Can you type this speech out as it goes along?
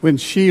When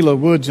Sheila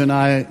Woods and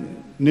I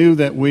knew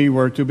that we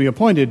were to be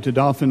appointed to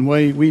Dauphin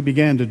Way, we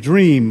began to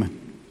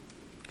dream.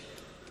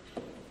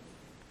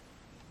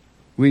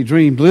 We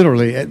dreamed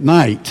literally at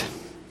night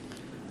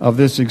of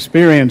this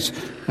experience.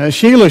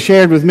 Sheila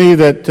shared with me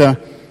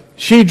that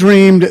she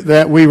dreamed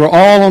that we were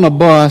all on a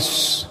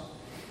bus,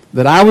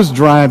 that I was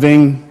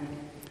driving,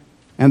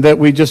 and that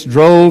we just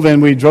drove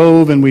and we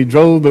drove and we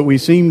drove, but we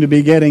seemed to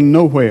be getting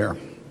nowhere.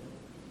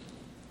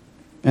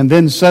 And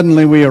then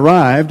suddenly we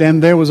arrived,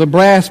 and there was a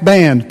brass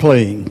band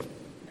playing.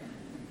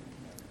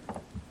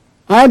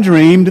 I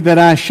dreamed that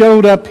I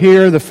showed up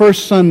here the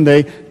first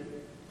Sunday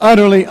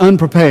utterly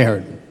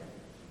unprepared.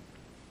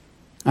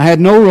 I had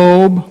no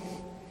robe,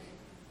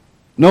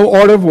 no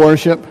order of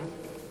worship,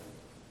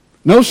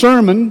 no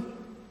sermon,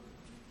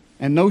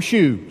 and no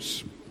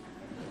shoes.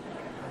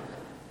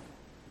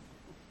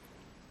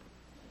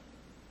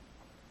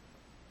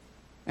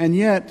 And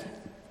yet,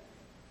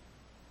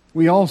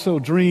 we also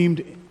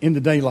dreamed in the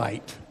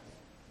daylight.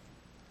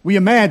 We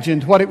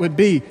imagined what it would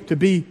be to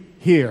be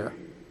here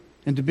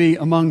and to be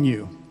among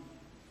you.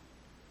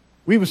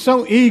 We were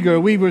so eager,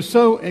 we were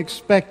so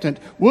expectant.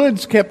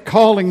 Woods kept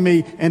calling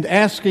me and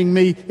asking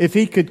me if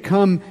he could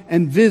come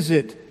and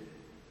visit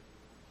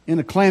in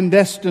a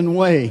clandestine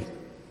way.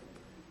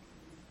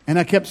 And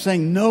I kept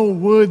saying, "No,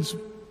 Woods,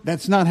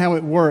 that's not how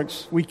it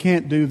works. We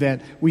can't do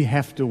that. We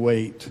have to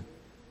wait."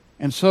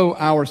 And so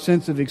our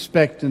sense of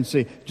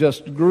expectancy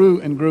just grew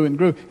and grew and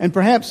grew. And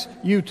perhaps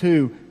you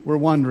too were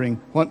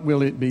wondering, what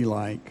will it be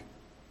like?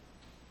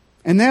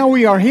 And now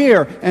we are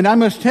here, and I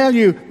must tell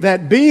you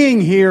that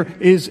being here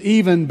is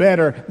even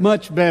better,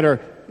 much better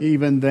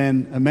even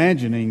than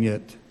imagining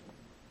it.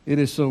 It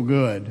is so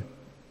good.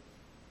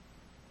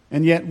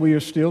 And yet we are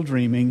still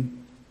dreaming,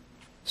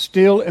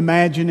 still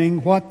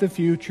imagining what the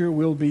future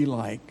will be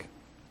like.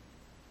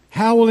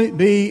 How will it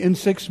be in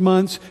 6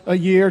 months, a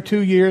year,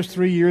 2 years,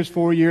 3 years,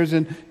 4 years,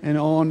 and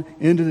on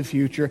into the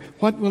future?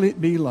 What will it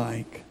be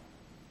like?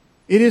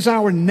 It is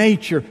our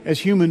nature as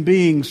human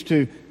beings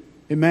to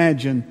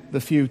imagine the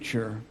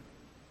future.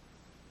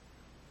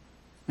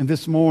 And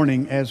this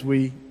morning, as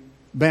we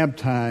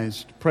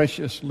baptized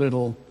precious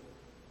little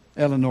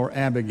Eleanor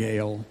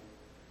Abigail,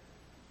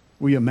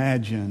 we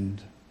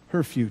imagined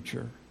her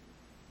future.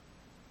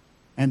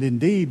 And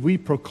indeed, we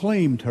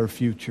proclaimed her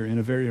future in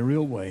a very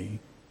real way.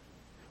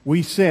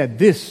 We said,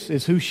 this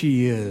is who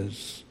she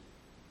is,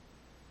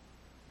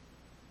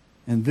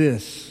 and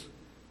this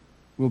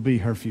will be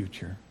her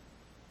future.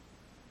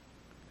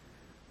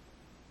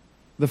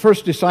 The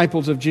first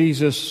disciples of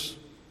Jesus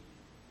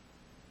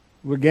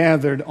were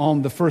gathered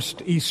on the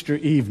first Easter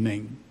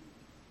evening.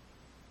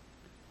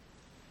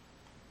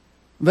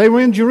 They were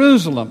in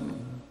Jerusalem,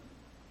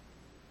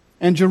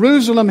 and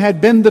Jerusalem had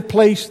been the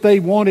place they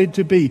wanted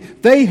to be.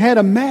 They had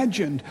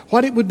imagined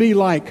what it would be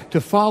like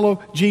to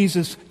follow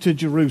Jesus to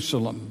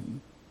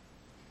Jerusalem.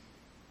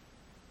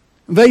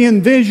 They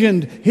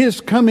envisioned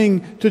His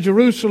coming to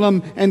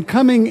Jerusalem and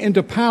coming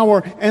into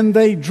power, and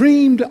they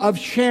dreamed of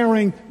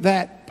sharing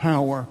that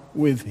power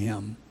with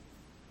Him.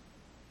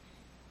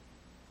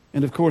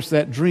 And of course,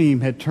 that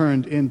dream had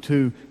turned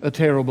into a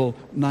terrible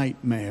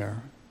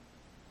nightmare.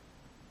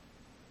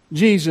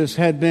 Jesus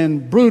had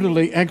been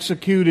brutally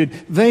executed.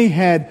 They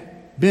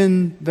had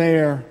been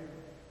there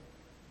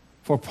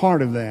for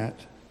part of that.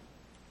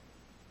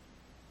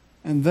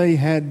 And they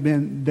had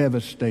been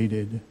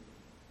devastated.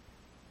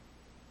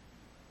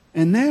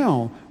 And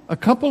now, a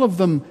couple of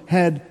them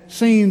had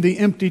seen the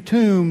empty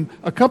tomb.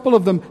 A couple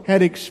of them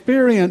had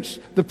experienced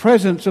the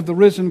presence of the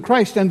risen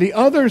Christ. And the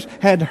others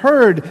had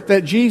heard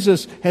that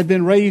Jesus had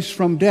been raised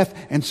from death.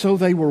 And so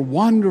they were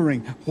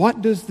wondering,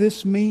 what does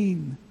this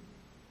mean?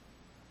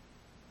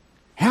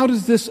 How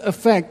does this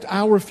affect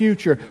our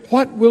future?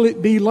 What will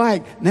it be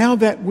like now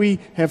that we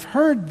have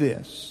heard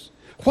this?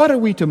 What are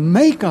we to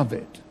make of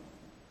it?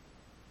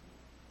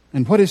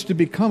 And what is to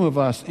become of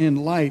us in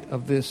light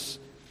of this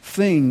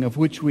thing of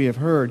which we have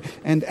heard?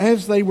 And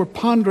as they were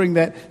pondering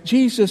that,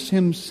 Jesus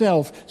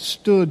Himself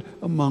stood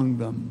among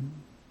them.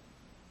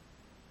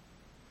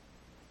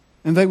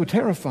 And they were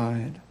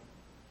terrified.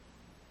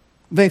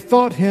 They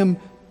thought Him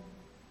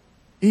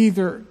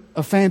either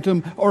a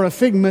phantom or a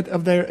figment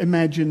of their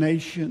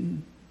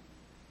imagination.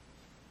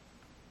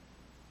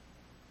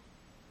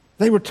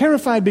 They were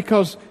terrified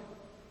because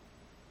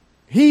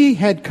He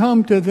had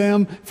come to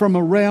them from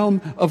a realm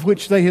of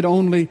which they had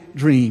only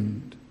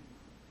dreamed.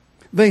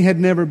 They had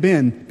never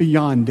been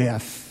beyond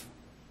death.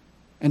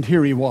 And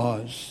here He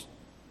was,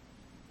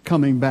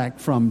 coming back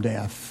from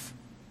death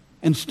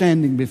and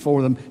standing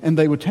before them. And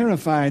they were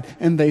terrified,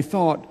 and they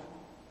thought,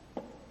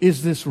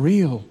 is this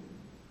real?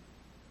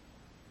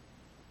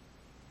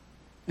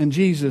 And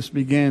Jesus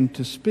began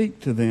to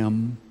speak to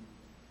them.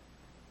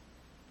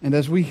 And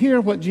as we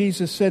hear what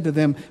Jesus said to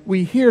them,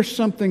 we hear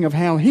something of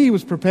how He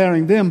was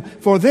preparing them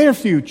for their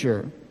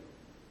future.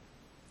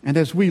 And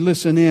as we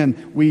listen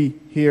in, we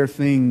hear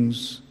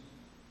things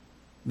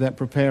that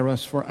prepare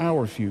us for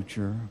our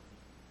future.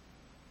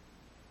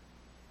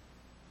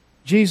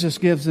 Jesus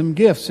gives them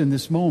gifts in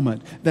this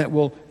moment that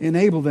will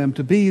enable them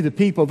to be the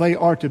people they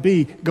are to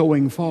be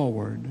going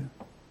forward.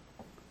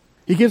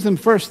 He gives them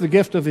first the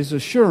gift of His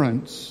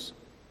assurance.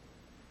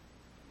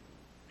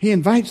 He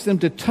invites them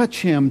to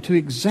touch Him, to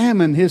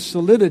examine His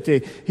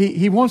solidity.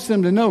 He wants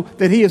them to know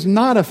that He is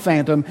not a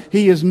phantom.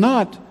 He is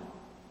not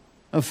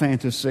a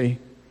fantasy.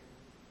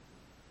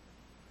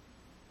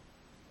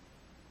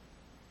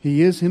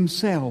 He is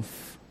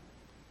Himself.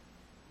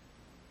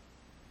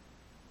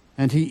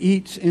 And He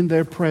eats in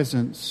their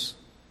presence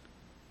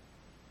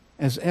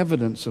as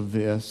evidence of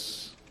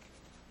this.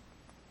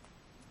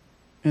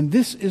 And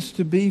this is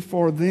to be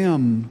for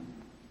them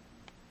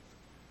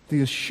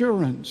the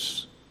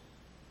assurance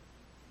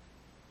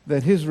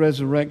that His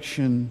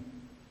resurrection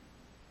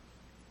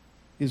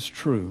is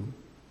true.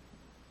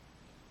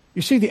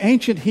 You see, the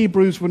ancient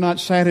Hebrews were not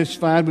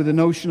satisfied with the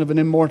notion of an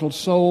immortal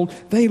soul.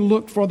 They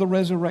looked for the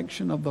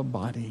resurrection of the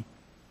body.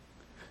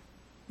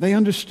 They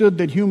understood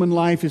that human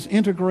life is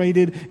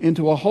integrated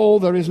into a whole.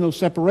 There is no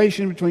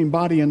separation between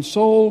body and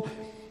soul.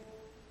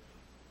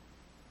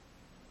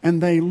 And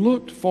they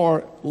looked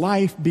for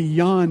life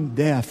beyond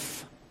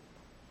death.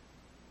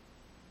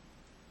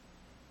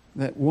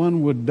 That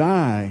one would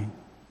die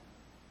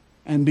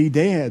and be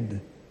dead,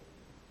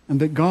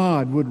 and that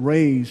God would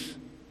raise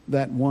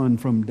that one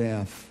from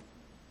death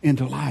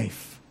into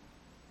life.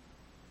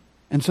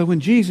 And so when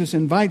Jesus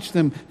invites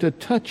them to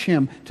touch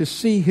Him, to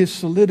see His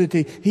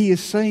solidity, He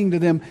is saying to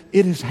them,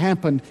 it has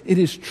happened, it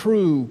is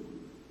true.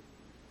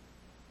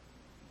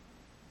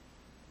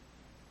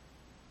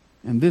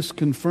 And this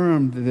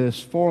confirmed this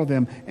for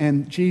them.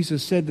 And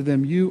Jesus said to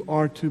them, you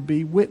are to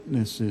be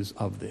witnesses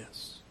of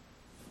this.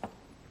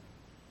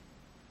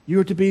 You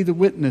are to be the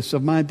witness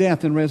of my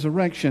death and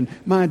resurrection.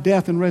 My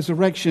death and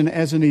resurrection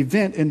as an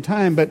event in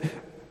time, but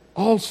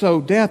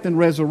also death and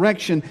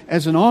resurrection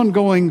as an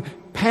ongoing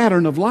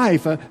pattern of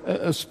life,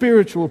 a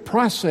spiritual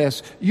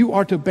process. You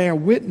are to bear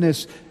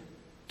witness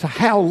to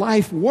how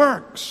life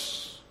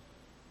works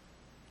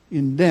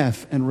in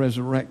death and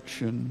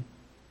resurrection.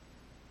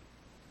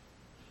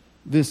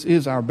 This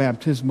is our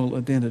baptismal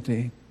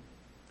identity.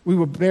 We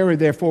were buried,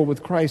 therefore,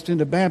 with Christ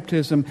into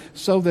baptism,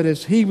 so that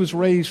as He was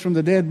raised from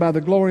the dead by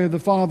the glory of the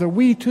Father,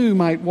 we too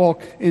might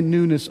walk in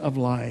newness of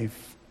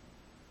life.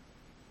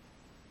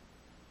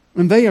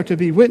 And they are to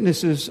be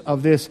witnesses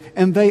of this,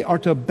 and they are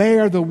to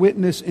bear the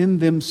witness in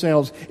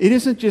themselves. It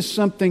isn't just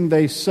something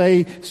they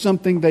say,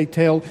 something they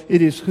tell.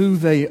 It is who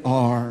they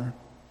are.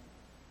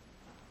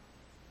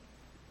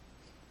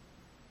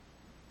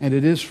 And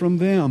it is from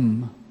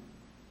them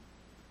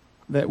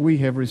that we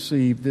have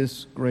received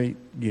this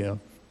great gift.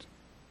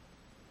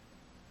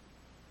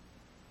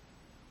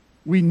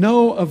 We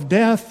know of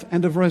death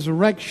and of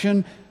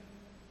resurrection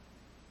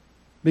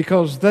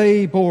because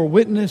they bore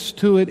witness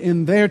to it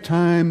in their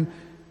time,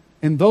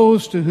 and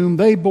those to whom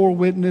they bore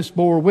witness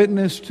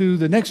to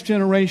the next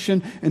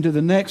generation, and to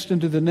the next, and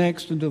to the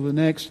next, and to the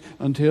next,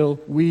 until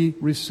we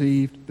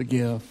received the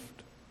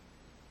gift.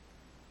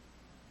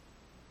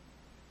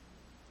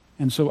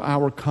 And so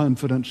our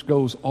confidence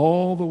goes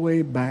all the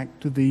way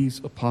back to these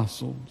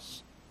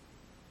apostles.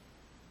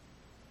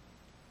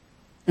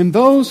 And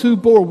those who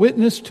bore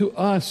witness to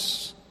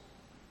us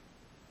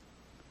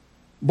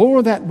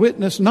bore that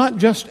witness not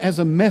just as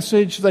a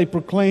message they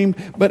proclaimed,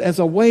 but as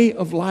a way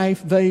of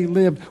life they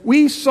lived.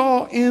 We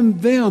saw in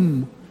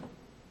them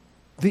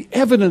the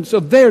evidence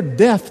of their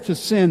death to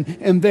sin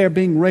and their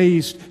being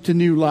raised to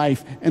new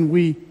life, and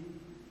we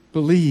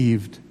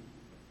believed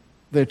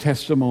their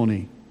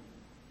testimony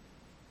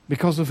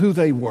because of who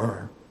they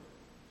were.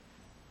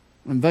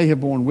 And they have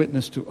borne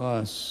witness to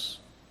us.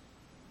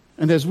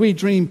 And as we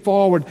dream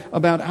forward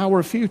about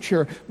our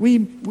future, we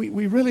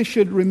really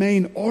should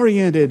remain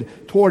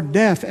oriented toward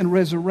death and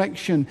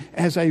resurrection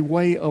as a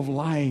way of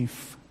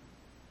life.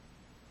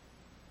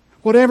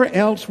 Whatever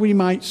else we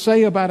might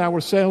say about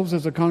ourselves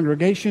as a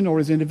congregation or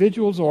as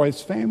individuals or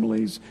as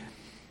families,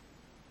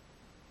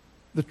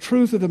 the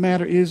truth of the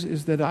matter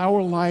is that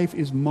our life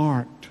is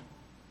marked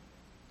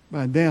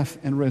by death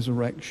and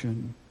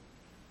resurrection.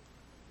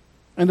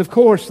 And of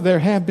course, there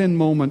have been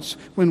moments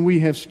when we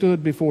have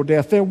stood before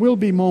death. There will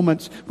be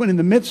moments when in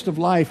the midst of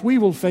life we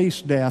will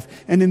face death.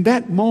 And in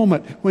that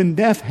moment, when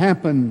death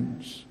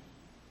happens,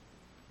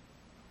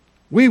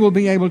 we will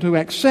be able to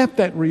accept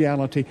that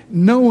reality,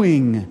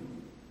 knowing,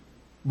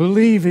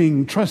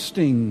 believing,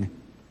 trusting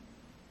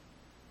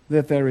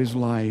that there is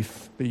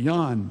life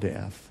beyond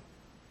death.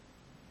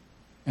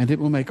 And it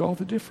will make all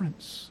the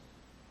difference.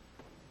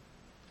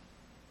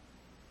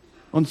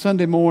 On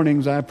Sunday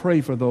mornings, I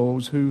pray for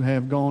those who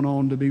have gone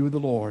on to be with the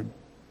Lord.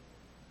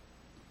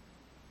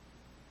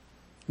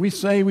 We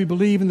say we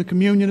believe in the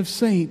communion of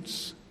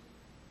saints.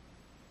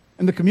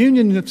 And the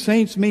communion of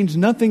saints means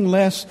nothing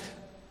less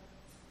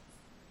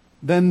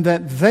than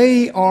that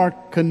they are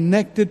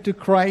connected to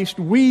Christ,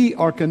 we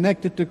are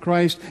connected to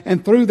Christ,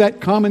 and through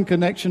that common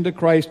connection to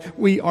Christ,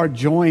 we are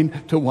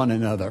joined to one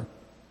another.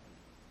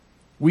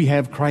 We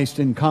have Christ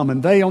in common.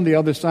 They on the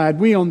other side,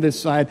 we on this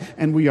side,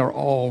 and we are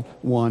all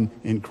one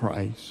in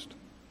Christ.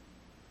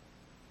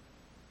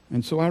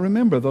 And so I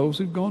remember those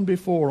who've gone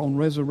before on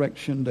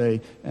Resurrection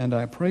Day, and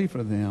I pray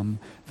for them.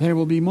 There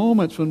will be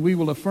moments when we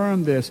will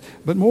affirm this,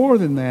 but more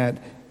than that,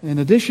 in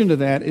addition to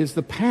that, is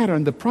the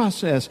pattern, the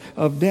process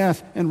of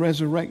death and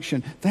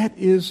resurrection. That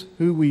is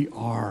who we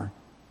are.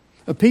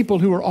 A people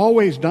who are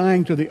always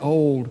dying to the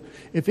old.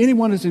 If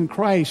anyone is in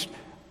Christ,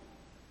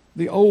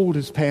 the old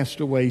has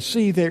passed away.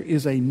 See, there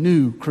is a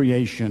new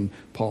creation,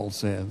 Paul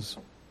says.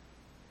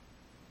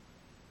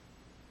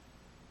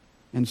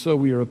 And so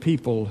we are a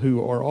people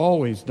who are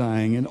always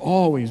dying and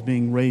always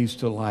being raised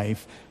to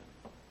life.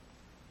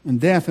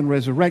 And death and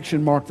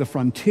resurrection mark the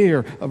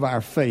frontier of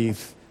our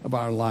faith, of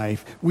our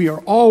life. We are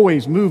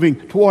always moving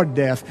toward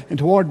death and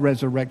toward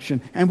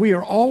resurrection, and we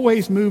are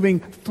always moving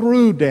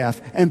through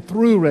death and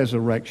through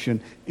resurrection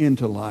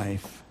into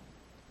life.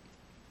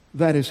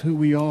 That is who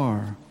we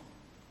are.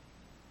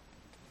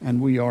 And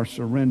we are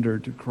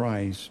surrendered to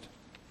Christ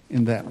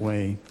in that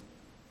way.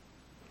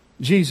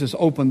 Jesus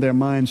opened their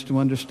minds to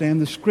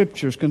understand the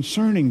Scriptures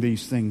concerning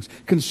these things,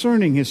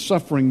 concerning His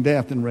suffering,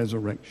 death, and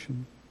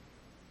resurrection.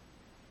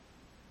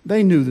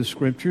 They knew the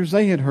Scriptures,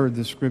 they had heard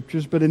the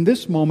Scriptures, but in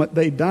this moment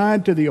they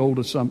died to the old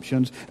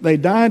assumptions, they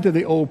died to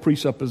the old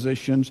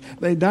presuppositions,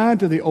 they died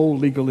to the old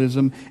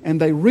legalism,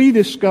 and they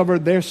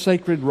rediscovered their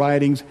sacred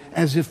writings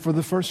as if for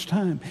the first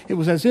time. It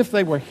was as if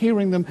they were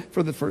hearing them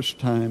for the first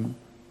time.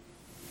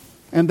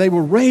 And they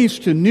were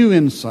raised to new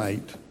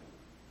insight,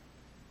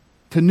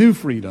 to new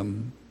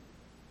freedom.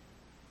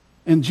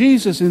 And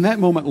Jesus, in that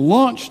moment,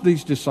 launched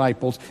these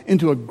disciples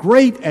into a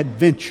great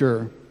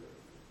adventure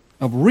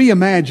of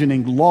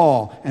reimagining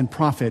law and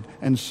prophet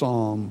and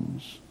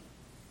psalms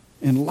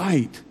in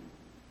light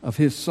of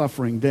His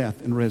suffering,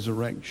 death, and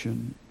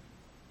resurrection.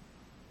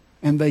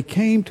 And they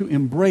came to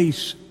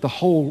embrace the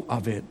whole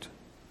of it.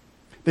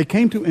 They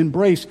came to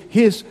embrace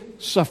His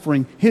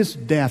suffering, His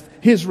death,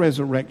 His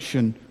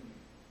resurrection,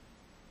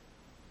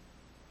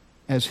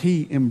 as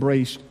He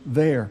embraced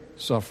their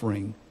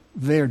suffering,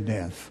 their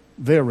death,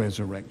 their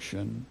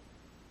resurrection.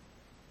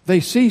 They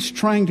ceased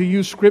trying to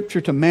use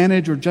Scripture to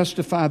manage or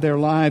justify their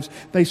lives.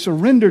 They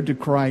surrendered to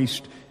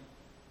Christ.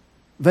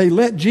 They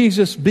let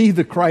Jesus be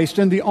the Christ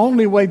in the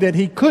only way that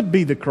He could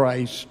be the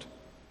Christ.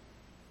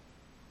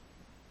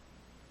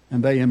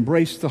 And they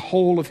embraced the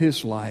whole of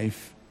His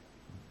life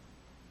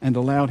and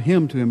allowed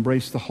Him to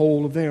embrace the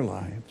whole of their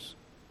lives.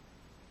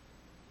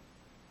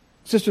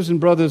 Sisters and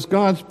brothers,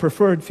 God's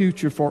preferred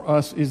future for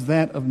us is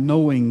that of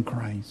knowing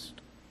Christ,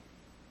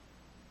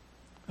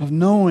 of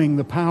knowing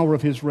the power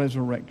of His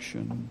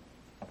resurrection,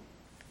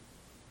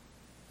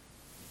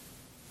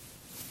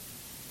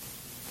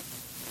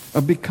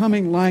 of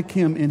becoming like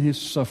Him in His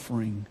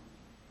suffering,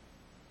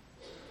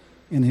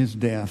 in His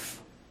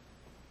death.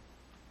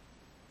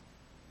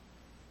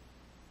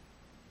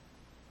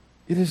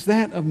 It is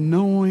that of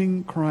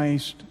knowing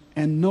Christ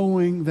and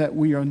knowing that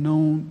we are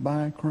known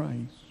by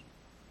Christ.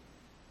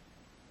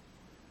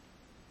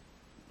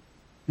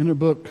 In her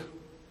book,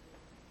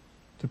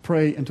 To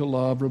Pray and to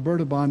Love,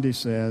 Roberta Bondi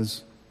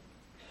says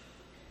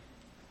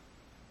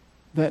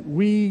that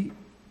we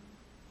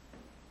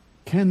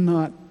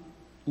cannot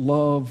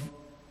love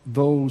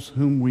those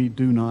whom we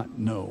do not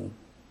know.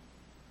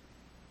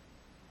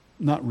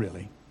 Not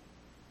really.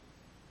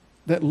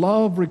 That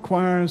love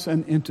requires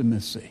an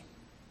intimacy.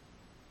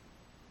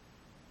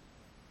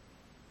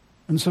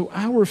 And so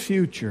our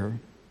future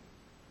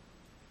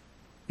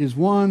is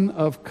one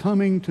of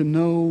coming to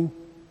know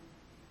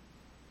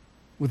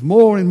with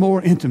more and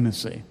more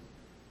intimacy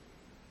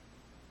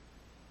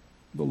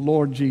the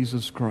Lord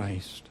Jesus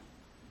Christ,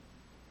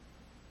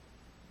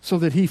 so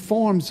that He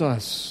forms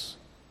us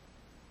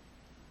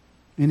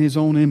in His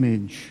own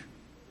image.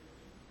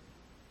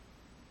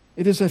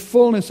 It is a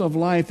fullness of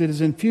life that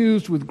is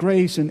infused with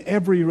grace in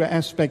every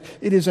aspect.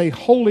 It is a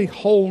holy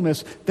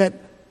wholeness that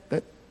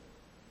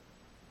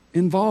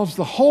involves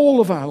the whole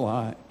of our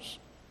lives.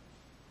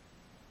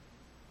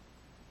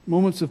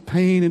 Moments of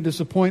pain and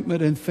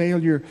disappointment and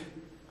failure,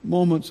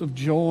 moments of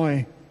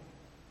joy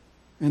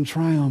and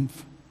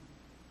triumph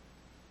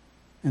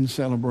and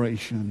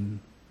celebration.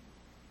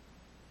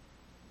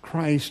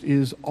 Christ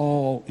is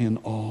all in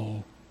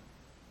all.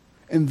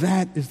 And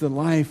that is the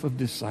life of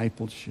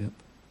discipleship.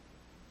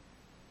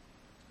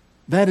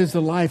 That is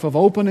the life of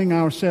opening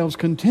ourselves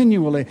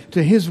continually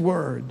to His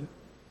Word,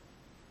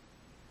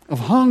 of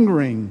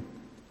hungering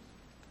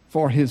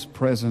for His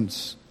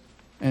presence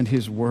and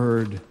His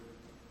Word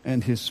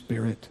and His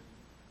Spirit.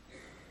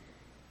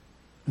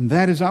 And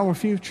that is our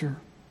future.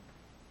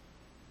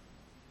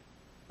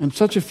 And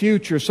such a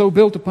future, so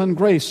built upon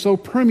grace, so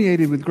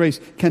permeated with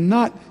grace,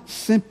 cannot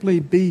simply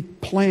be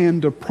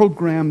planned or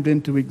programmed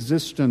into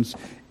existence.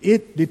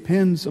 It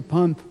depends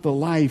upon the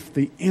life,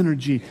 the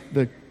energy,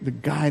 the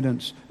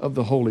guidance of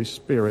the Holy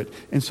Spirit.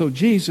 And so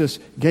Jesus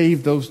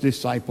gave those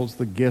disciples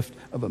the gift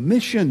of a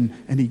mission,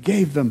 and He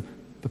gave them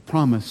the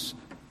promise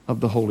of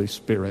the Holy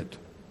Spirit.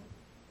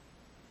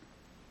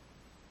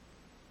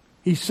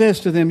 He says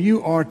to them,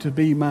 "You are to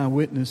be my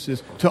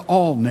witnesses to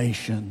all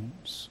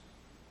nations."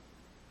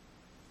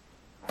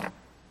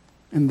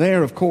 And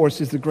there, of course,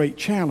 is the great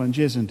challenge,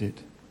 isn't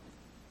it?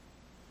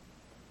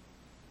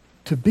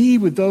 to be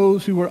with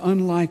those who are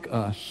unlike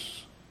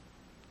us,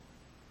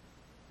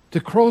 to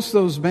cross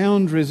those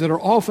boundaries that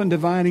are often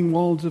dividing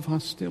walls of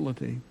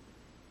hostility.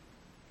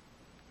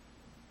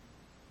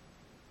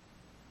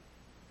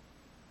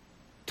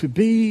 To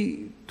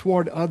be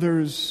toward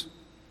others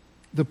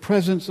the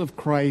presence of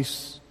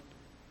Christ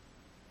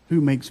who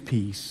makes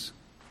peace.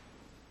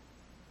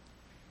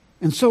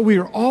 And so we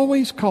are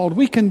always called,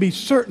 we can be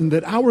certain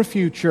that our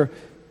future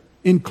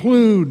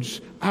includes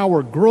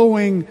our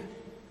growing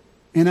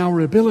in our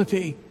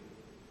ability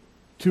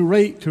to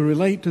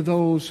relate to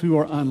those who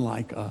are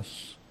unlike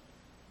us.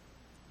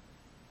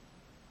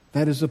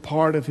 That is a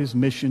part of His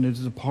mission. It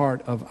is a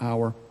part of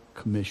our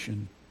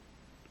commission.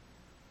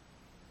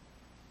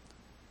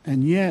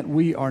 And yet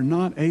we are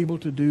not able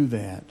to do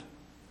that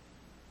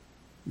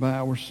by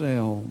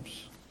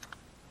ourselves.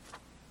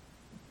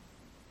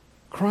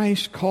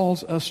 Christ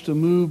calls us to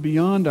move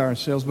beyond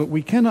ourselves, but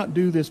we cannot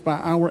do this by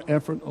our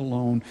effort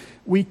alone.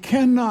 We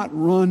cannot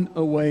run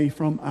away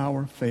from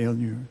our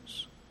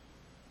failures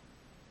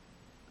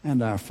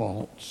and our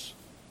faults.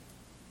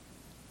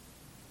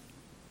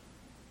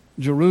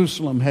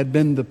 Jerusalem had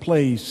been the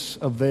place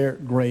of their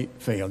great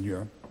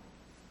failure.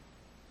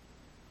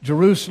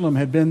 Jerusalem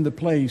had been the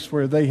place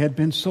where they had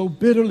been so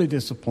bitterly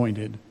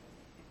disappointed,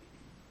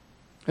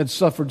 had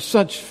suffered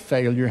such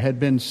failure, had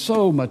been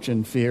so much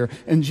in fear.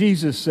 And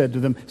Jesus said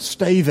to them,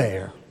 "Stay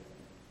there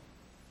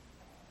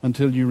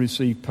until you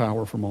receive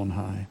power from on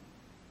high."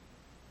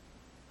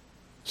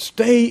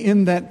 Stay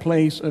in that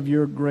place of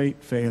your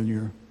great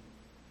failure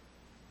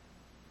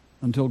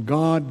until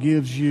God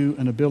gives you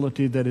an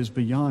ability that is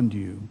beyond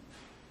you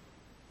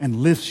and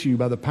lifts you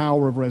by the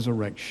power of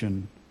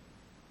resurrection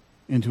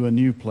into a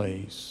new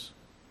place.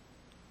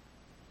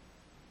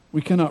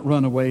 We cannot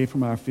run away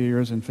from our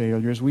fears and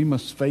failures. We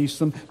must face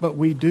them, but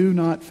we do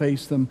not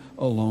face them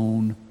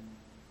alone.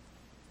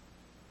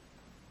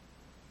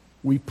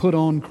 We put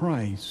on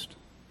Christ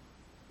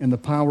in the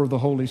power of the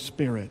Holy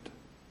Spirit.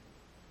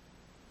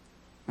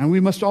 And we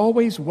must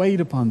always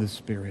wait upon the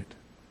Spirit.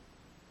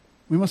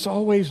 We must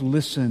always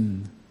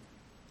listen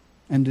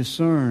and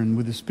discern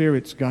with the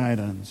Spirit's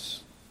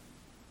guidance.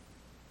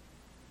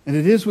 And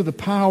it is with the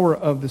power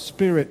of the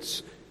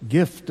Spirit's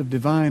gift of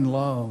divine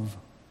love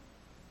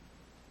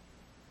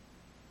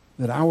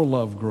that our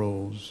love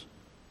grows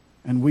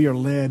and we are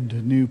led to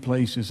new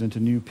places and to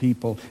new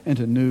people and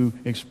to new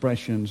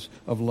expressions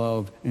of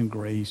love and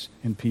grace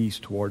and peace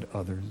toward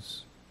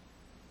others.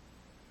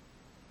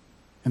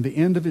 And the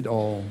end of it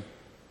all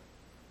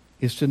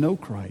is to know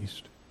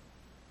Christ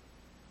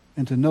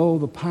and to know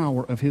the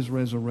power of His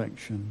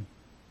resurrection,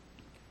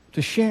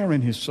 to share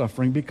in His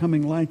suffering,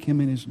 becoming like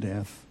Him in His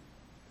death.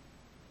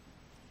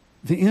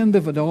 The end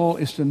of it all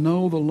is to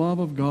know the love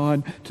of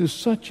God to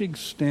such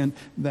extent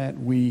that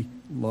we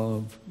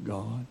love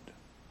God.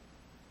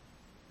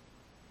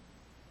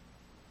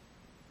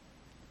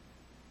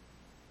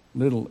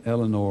 Little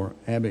Eleanor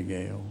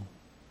Abigail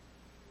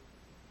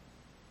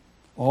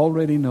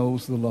already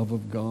knows the love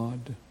of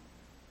God.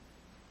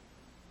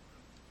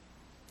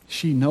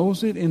 She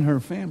knows it in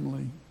her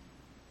family.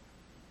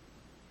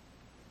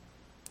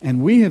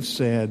 And we have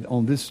said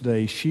on this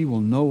day, she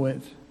will know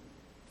it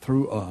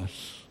through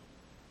us.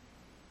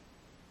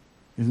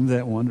 Isn't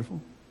that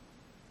wonderful?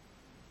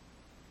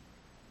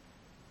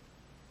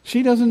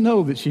 She doesn't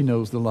know that she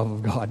knows the love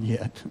of God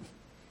yet.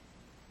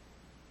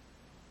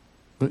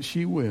 But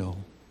she will.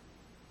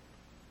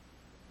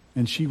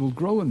 And she will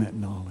grow in that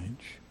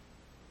knowledge.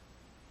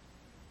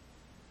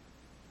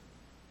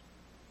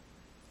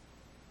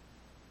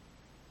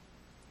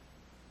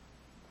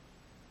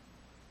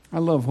 I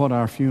love what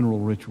our funeral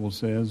ritual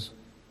says.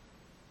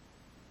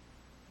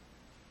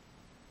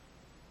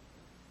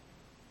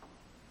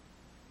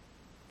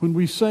 When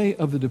we say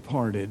of the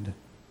departed,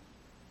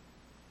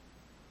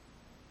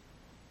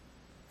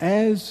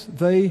 as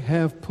they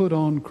have put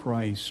on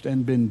Christ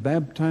and been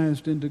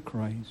baptized into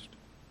Christ,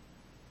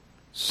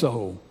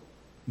 so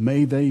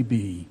may they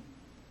be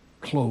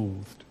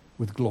clothed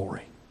with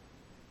glory.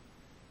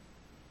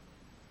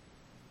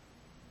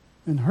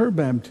 And her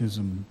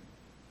baptism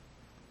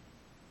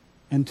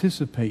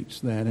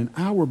anticipates that, and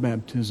our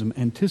baptism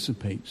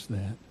anticipates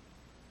that.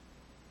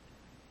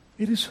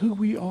 It is who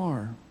we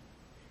are.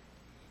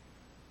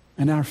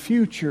 And our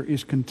future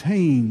is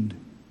contained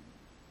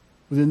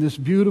within this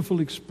beautiful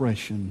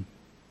expression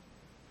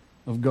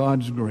of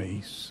God's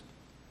grace.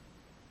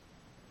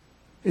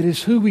 It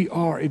is who we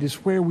are. It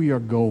is where we are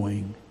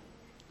going.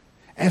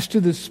 As to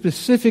the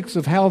specifics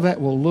of how that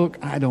will look,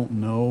 I don't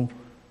know.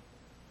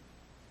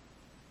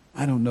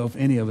 I don't know if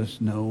any of us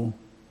know.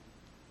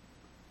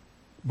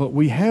 But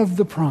we have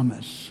the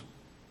promise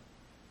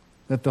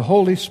that the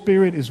Holy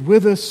Spirit is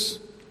with us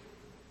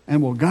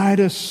and will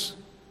guide us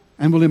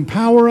and will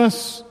empower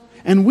us,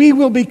 and we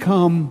will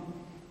become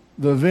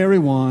the very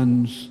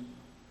ones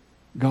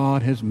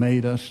God has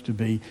made us to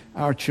be.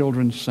 Our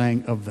children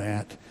sang of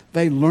that.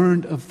 They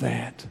learned of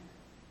that.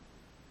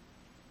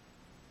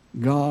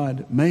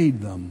 God made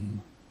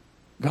them.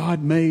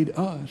 God made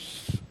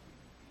us.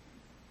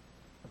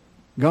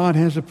 God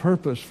has a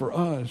purpose for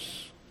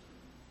us.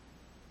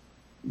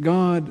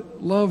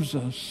 God loves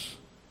us,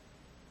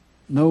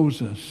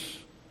 knows us,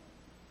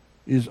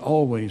 is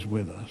always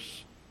with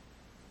us.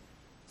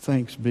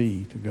 Thanks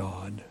be to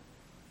God.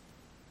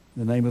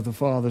 In the name of the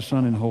Father,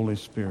 Son, and Holy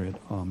Spirit,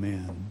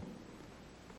 amen.